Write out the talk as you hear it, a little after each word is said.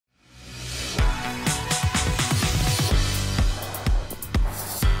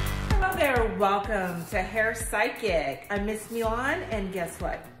welcome to Hair Psychic. I'm Ms.Milan, and guess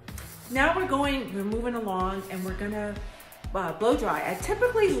what? Now we're moving along, and we're gonna blow dry. I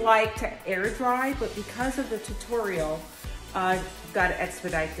typically like to air dry, but because of the tutorial, gotta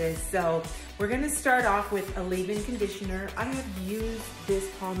expedite this. So we're gonna start off with a leave-in conditioner. I have used this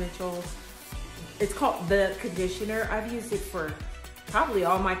Paul Mitchell. It's called the conditioner. I've used it for probably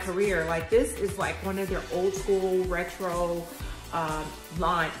all my career. Like, this is like one of their old school retro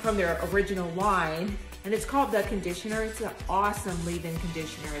line from their original line, and it's called the conditioner. It's an awesome leave-in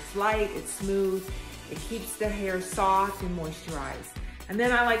conditioner. It's light, it's smooth, it keeps the hair soft and moisturized. And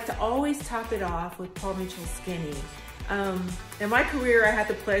then I like to always top it off with Paul Mitchell Skinny. In my career, I had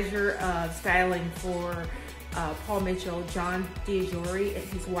the pleasure of styling for Paul Mitchell, John Diaggiore, and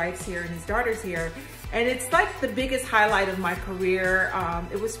his wife's here and his daughter's here. And it's like the biggest highlight of my career.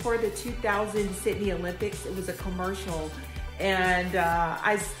 It was for the 2000 Sydney Olympics. It was a commercial. And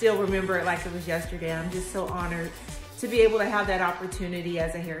I still remember it like it was yesterday. I'm just so honored to be able to have that opportunity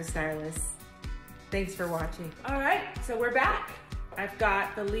as a hairstylist. Thanks for watching. All right, so we're back. I've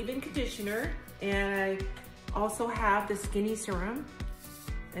got the leave-in conditioner, and I also have the Skinny Serum.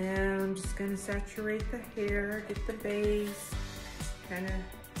 And I'm just gonna saturate the hair, get the base, kind of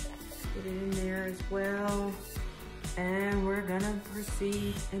get it in there as well. And we're gonna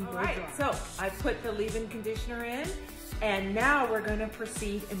proceed and blow dry. All right, so I put the leave-in conditioner in, and now we're gonna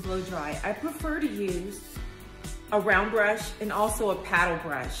proceed and blow dry. I prefer to use a round brush and also a paddle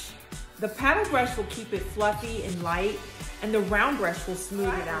brush. The paddle brush will keep it fluffy and light, and the round brush will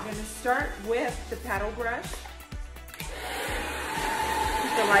smooth it out. We're gonna start with the paddle brush.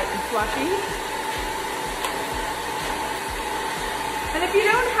 The light and fluffy. And if you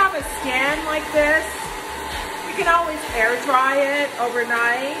don't have a stand like this, you can always air dry it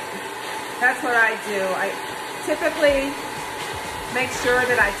overnight. That's what I do. I typically make sure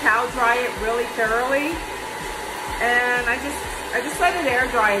that I towel dry it really thoroughly, and I just let it air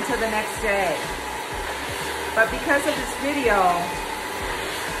dry until the next day. But because of this video,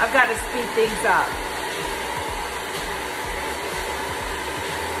 I've got to speed things up.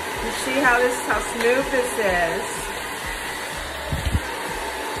 You see how smooth this is.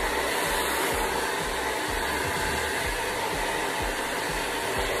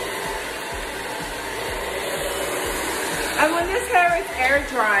 And when this hair is air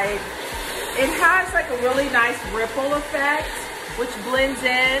dried, it has like a really nice ripple effect, which blends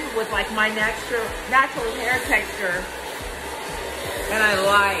in with like my natural hair texture, and I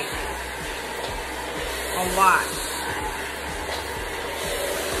like a lot.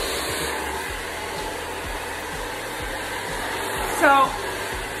 So,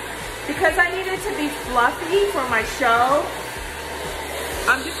 because I need it to be fluffy for my show,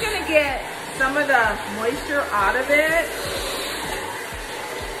 I'm just gonna get some of the moisture out of it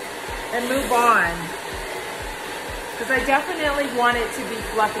and move on. Because I definitely want it to be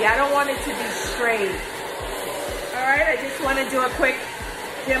fluffy. I don't want it to be straight. All right, I just want to do a quick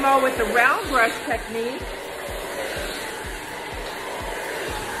demo with the round brush technique.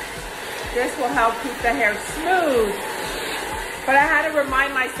 This will help keep the hair smooth. But I had to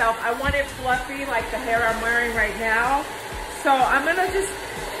remind myself, I want it fluffy like the hair I'm wearing right now. So I'm gonna just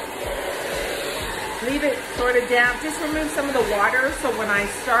leave it sort of damp. Just remove some of the water, so when I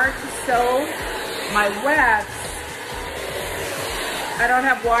start to sew my wefts, I don't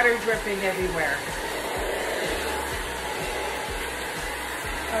have water dripping everywhere.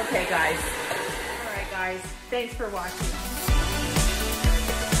 Okay, guys. All right, guys. Thanks for watching.